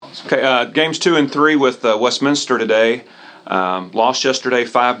Okay, games 2 and 3 with Westminster today. Lost yesterday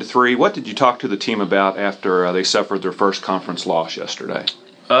 5-3. What did you talk to the team about after they suffered their first conference loss yesterday?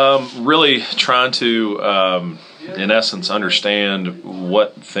 Really trying to, in essence, understand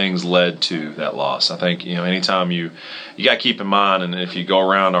what things led to that loss. I think, anytime you got to keep in mind, and if you go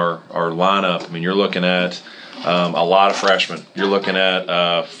around our lineup, you're looking at a lot of freshmen. You're looking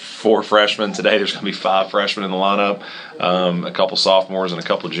at 4 freshmen today. There's going to be 5 freshmen in the lineup, a couple sophomores and a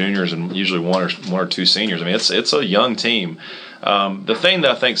couple juniors, and usually one or two seniors. It's a young team. The thing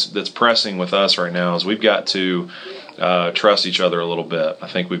that I think that's pressing with us right now is we've got to trust each other a little bit. I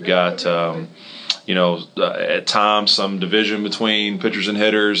think we've got, at times some division between pitchers and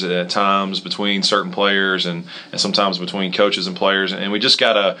hitters, at times between certain players, and sometimes between coaches and players. And we just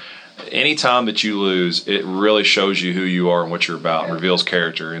got to, anytime that you lose, it really shows you who you are and what you're about and reveals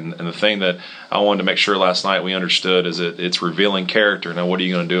character. And the thing that I wanted to make sure last night we understood is that it's revealing character. Now, what are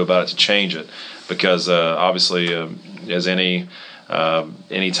you going to do about it to change it? Because obviously, as any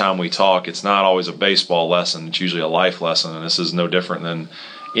time we talk, it's not always a baseball lesson. It's usually a life lesson, and this is no different than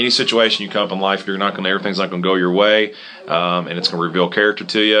any situation you come up in life. Everything's not going to go your way, and it's going to reveal character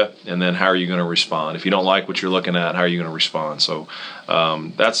to you. And then how are you going to respond? If you don't like what you're looking at, how are you going to respond? So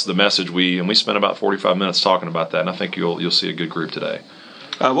that's the message. We spent about 45 minutes talking about that, and I think you'll see a good group today.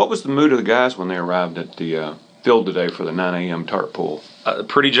 What was the mood of the guys when they arrived at the field today for the 9 a.m. tarp pull?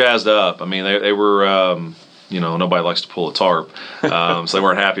 Pretty jazzed up. They were. Nobody likes to pull a tarp, so they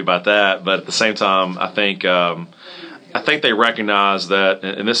weren't happy about that. But at the same time, I think they recognize that,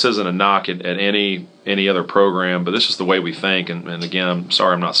 and this isn't a knock at any other program, but this is the way we think. And again,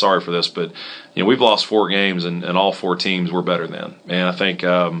 I'm not sorry for this, but we've lost 4 games, and all 4 teams were better than. And I think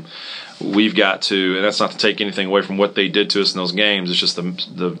we've got to, and that's not to take anything away from what they did to us in those games. It's just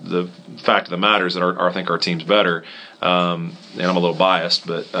the fact of the matter is that I think our team's better. And I'm a little biased,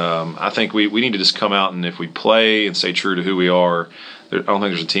 but I think we need to just come out, and if we play and stay true to who we are, I don't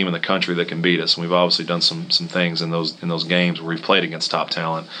think there's a team in the country that can beat us. And we've obviously done some things in those games where we've played against top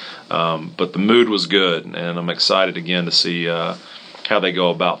talent. But the mood was good, and I'm excited again to see how they go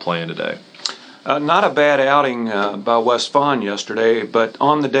about playing today. Not a bad outing by West Fawn yesterday, but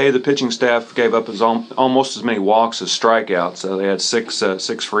on the day the pitching staff gave up almost as many walks as strikeouts. They had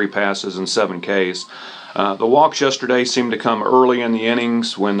 6 free passes and 7 Ks. The walks yesterday seemed to come early in the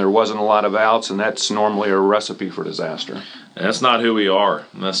innings when there wasn't a lot of outs, and that's normally a recipe for disaster. And that's not who we are,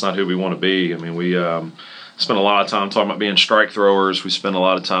 and that's not who we want to be. We spend a lot of time talking about being strike throwers. We spend a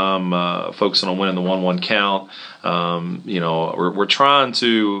lot of time focusing on winning the 1-1 count. We're trying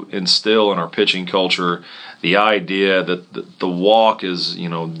to instill in our pitching culture the idea that the walk is,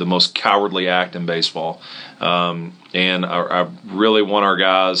 the most cowardly act in baseball. And I really want our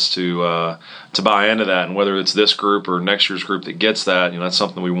guys to buy into that. And whether it's this group or next year's group that gets that, that's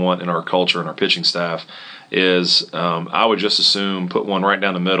something we want in our culture and our pitching staff. I would just assume put one right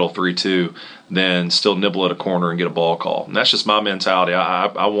down the middle, 3-2, then still nibble at a corner and get a ball call. And that's just my mentality.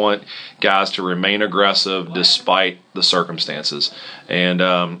 I want guys to remain aggressive despite the circumstances. And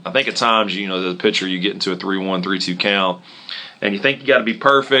I think at times, the pitcher, you get into a 3-1, 3-2 count, and you think you got to be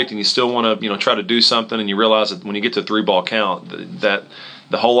perfect, and you still want to, try to do something, and you realize that when you get to a 3-ball count, that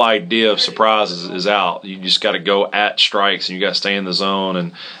the whole idea of surprise is out. You just got to go at strikes, and you got to stay in the zone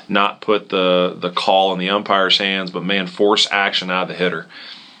and not put the call in the umpire's hands, but force action out of the hitter.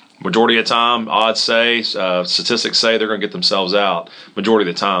 Majority of the time, odds say, statistics say they're going to get themselves out majority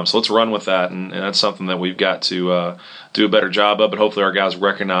of the time. So let's run with that, and that's something that we've got to do a better job of. But hopefully our guys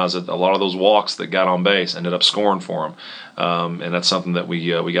recognize that a lot of those walks that got on base ended up scoring for them, and that's something that we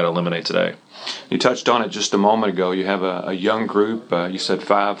got to eliminate today. You touched on it just a moment ago. You have a young group. You said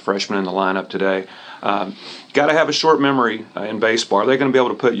 5 freshmen in the lineup today. Got to have a short memory in baseball. Are they going to be able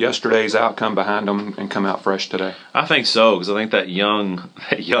to put yesterday's outcome behind them and come out fresh today? I think so, because I think that young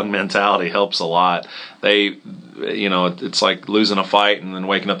mentality helps a lot. It's like losing a fight and then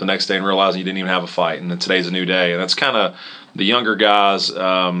waking up the next day and realizing you didn't even have a fight, and then today's a new day. And that's kind of the younger guys.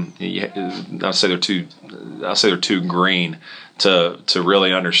 I say they're too green to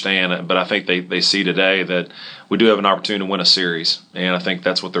really understand it, but I think they see today that we do have an opportunity to win a series, and I think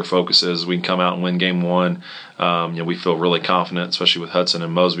that's what their focus is. We can come out and win game 1. We feel really confident, especially with Hudson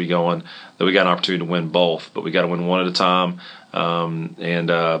and Mosby going, that we got an opportunity to win both, but we got to win one at a time.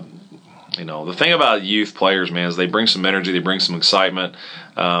 The thing about youth players, man, is they bring some energy, they bring some excitement.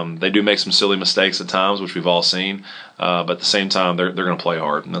 They do make some silly mistakes at times, which we've all seen, but at the same time, they're going to play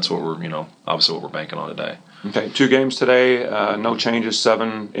hard, and that's what we're, obviously what we're banking on today. Okay, 2 games today, no changes,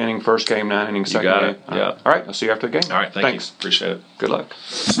 7-inning first game, 9-inning second game. You got it, yeah. All right, I'll see you after the game. All right, thanks. Appreciate it. Good luck.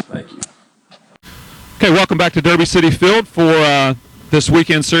 Thank you. Okay, welcome back to Derby City Field for this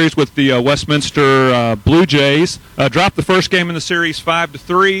weekend series with the Westminster Blue Jays. Dropped the first game in the series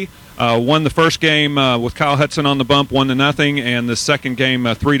 5-3. Won the first game with Kyle Hudson on the bump, 1-0, and the second game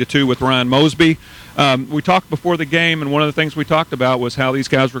 3-2 with Ryan Mosby. We talked before the game, and one of the things we talked about was how these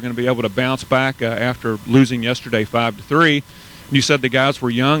guys were going to be able to bounce back after losing yesterday 5-3. You said the guys were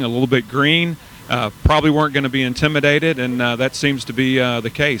young, a little bit green, probably weren't going to be intimidated, and that seems to be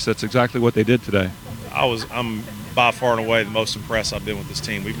the case. That's exactly what they did today. I'm by far and away the most impressed I've been with this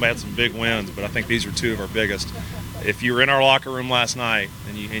team. We've had some big wins, but I think these are two of our biggest. If you were in our locker room last night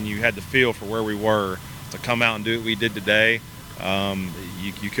and you had the feel for where we were, to come out and do what we did today,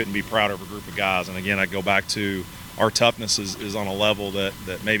 you couldn't be prouder of a group of guys. And again, I go back to our toughness is on a level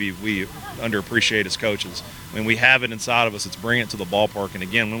that maybe we underappreciate as coaches. When we have it inside of us, it's bringing it to the ballpark. And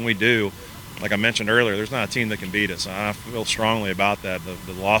again, when we do, like I mentioned earlier, there's not a team that can beat us. I feel strongly about that.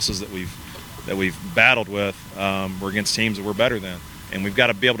 The losses that we've battled with were against teams that we're better than. And we've got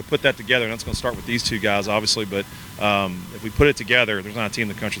to be able to put that together, and that's going to start with these two guys, obviously. But if we put it together, there's not a team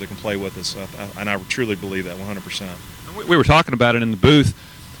in the country that can play with us, and I truly believe that 100%. We were talking about it in the booth.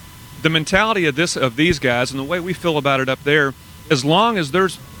 The mentality of these guys and the way we feel about it up there, as long as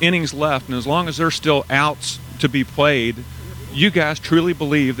there's innings left and as long as there's still outs to be played, you guys truly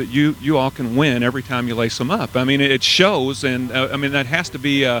believe that you all can win every time you lace them up. I mean, it shows, and I mean that has to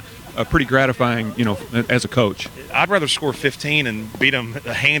be a pretty gratifying, as a coach. I'd rather score 15 and beat them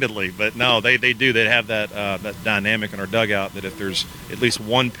handedly, but no, they do. They have that dynamic in our dugout that if there's at least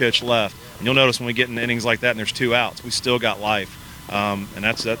one pitch left, and you'll notice when we get in innings like that and there's two outs, we still got life, and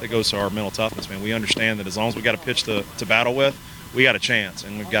that goes to our mental toughness, man. We understand that as long as we got a pitch to battle with, we got a chance,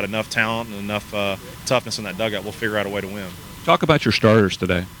 and we've got enough talent and enough toughness in that dugout. We'll figure out a way to win. Talk about your starters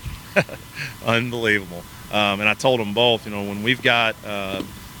today. Unbelievable. And I told them both, when we've got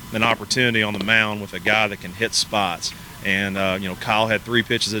an opportunity on the mound with a guy that can hit spots, and Kyle had 3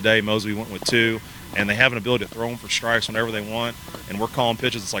 pitches a day, Mosby went with 2, and they have an ability to throw them for strikes whenever they want, and we're calling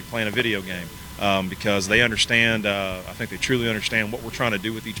pitches. It's like playing a video game because they understand, I think they truly understand what we're trying to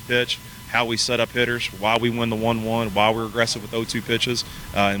do with each pitch, how we set up hitters, why we win the 1-1, why we're aggressive with 0-2 pitches,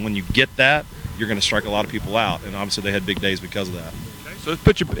 and when you get that, you're going to strike a lot of people out, and obviously they had big days because of that. Okay, so it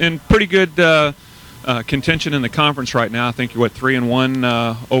puts you in pretty good contention in the conference right now. I think you're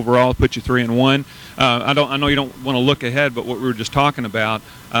 3-1 overall. Put you 3-1. I know you don't want to look ahead, but what we were just talking about,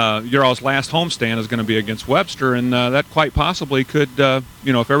 your all's last homestand is going to be against Webster, and that quite possibly could,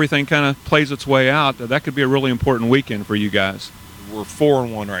 if everything kind of plays its way out, that could be a really important weekend for you guys. We're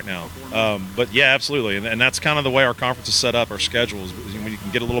 4-1 right now, but yeah, absolutely, and that's kind of the way our conference is set up. Our schedules, when you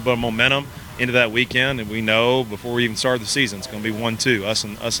can get a little bit of momentum into that weekend, and we know before we even start the season, it's going to be 1-2,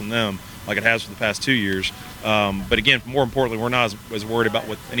 us and them, like it has for the past 2 years. But again, more importantly, we're not as worried about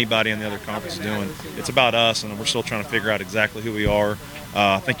what anybody in the other conference is doing. It's about us, and we're still trying to figure out exactly who we are.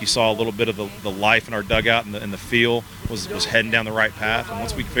 I think you saw a little bit of the life in our dugout, and the feel was heading down the right path. And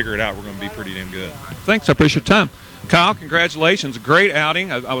once we figure it out, we're going to be pretty damn good. Thanks. I appreciate your time. Kyle, congratulations. Great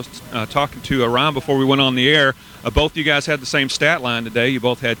outing. I was talking to Ryan before we went on the air. Both you guys had the same stat line today. You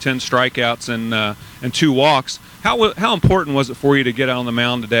both had 10 strikeouts and 2 walks. How important was it for you to get out on the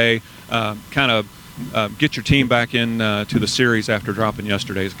mound today, get your team back in to the series after dropping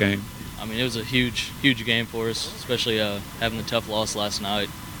yesterday's game? I mean, it was a huge game for us, especially having the tough loss last night.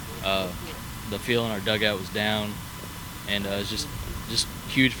 The feel in our dugout was down, and it's just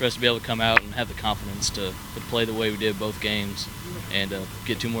huge for us to be able to come out and have the confidence to play the way we did both games and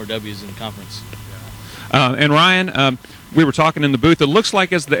get 2 more W's in the conference. And Ryan, we were talking in the booth. It looks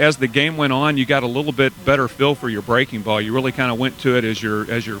like as the game went on, you got a little bit better feel for your breaking ball. You really kind of went to it as your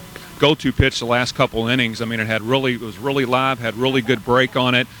go-to pitch the last couple innings. I mean, it was really live, had really good break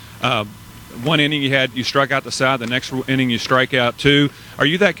on it. One inning you struck out the side. The next inning you strike out 2. Are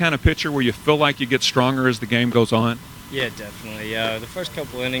you that kind of pitcher where you feel like you get stronger as the game goes on? Yeah, definitely. The first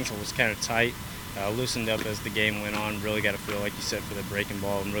couple innings I was kind of tight. Loosened up as the game went on. Really got a feel, like you said, for the breaking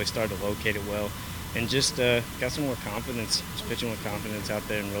ball, and really started to locate it well. And just got some more confidence, just pitching with confidence out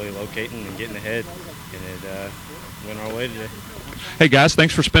there and really locating and getting ahead. And it went our way today. Hey, guys,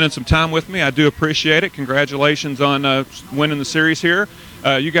 thanks for spending some time with me. I do appreciate it. Congratulations on winning the series here.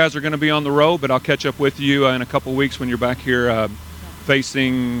 You guys are going to be on the road, but I'll catch up with you in a couple weeks when you're back here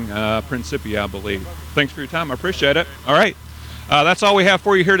facing Principia, I believe. Thanks for your time. I appreciate it. All right. That's all we have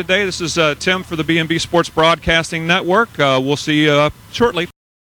for you here today. This is Tim for the B&B Sports Broadcasting Network. We'll see you shortly.